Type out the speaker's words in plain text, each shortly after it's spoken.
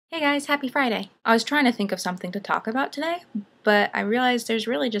Hey guys, happy Friday. I was trying to think of something to talk about today, but I realized there's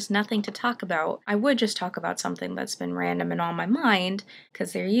really just nothing to talk about. I would just talk about something that's been random and on my mind,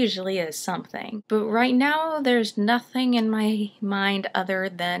 because there usually is something. But right now, there's nothing in my mind other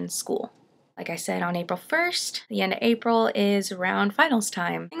than school. Like I said, on April 1st, the end of April is around finals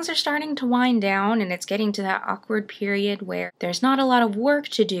time. Things are starting to wind down, and it's getting to that awkward period where there's not a lot of work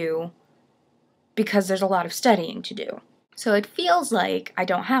to do because there's a lot of studying to do. So it feels like I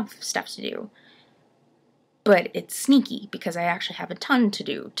don't have stuff to do, but it's sneaky because I actually have a ton to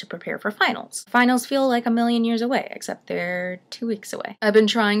do to prepare for finals. Finals feel like a million years away, except they're 2 weeks away. I've been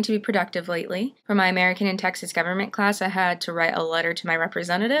trying to be productive lately. For my American and Texas government class, I had to write a letter to my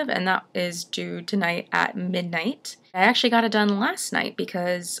representative, and that is due tonight at midnight. I actually got it done last night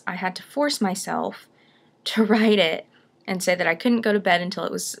because I had to force myself to write it and say that I couldn't go to bed until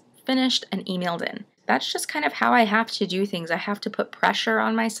it was finished and emailed in. That's just kind of how I have to do things. I have to put pressure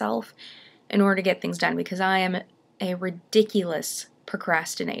on myself in order to get things done because I am a ridiculous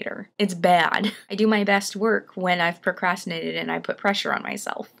procrastinator. It's bad. I do my best work when I've procrastinated and I put pressure on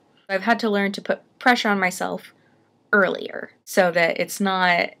myself. I've had to learn to put pressure on myself earlier so that it's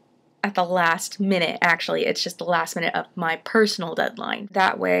not at the last minute. Actually, it's just the last minute of my personal deadline.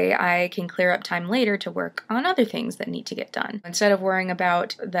 That way I can clear up time later to work on other things that need to get done. Instead of worrying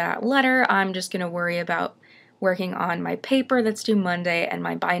about that letter, I'm just going to worry about working on my paper that's due Monday and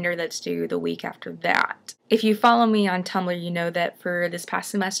my binder that's due the week after that. If you follow me on Tumblr, you know that for this past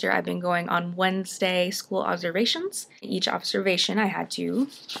semester I've been going on Wednesday school observations. Each observation I had to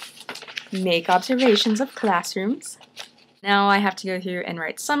make observations of classrooms. Now I have to go through and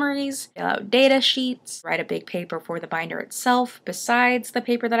write summaries, fill out data sheets, write a big paper for the binder itself, besides the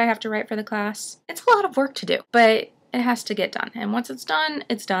paper that I have to write for the class. It's a lot of work to do, but it has to get done. And once it's done,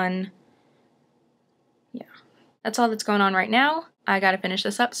 it's done. Yeah. That's all that's going on right now. I gotta finish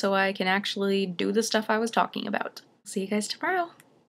this up so I can actually do the stuff I was talking about. See you guys tomorrow.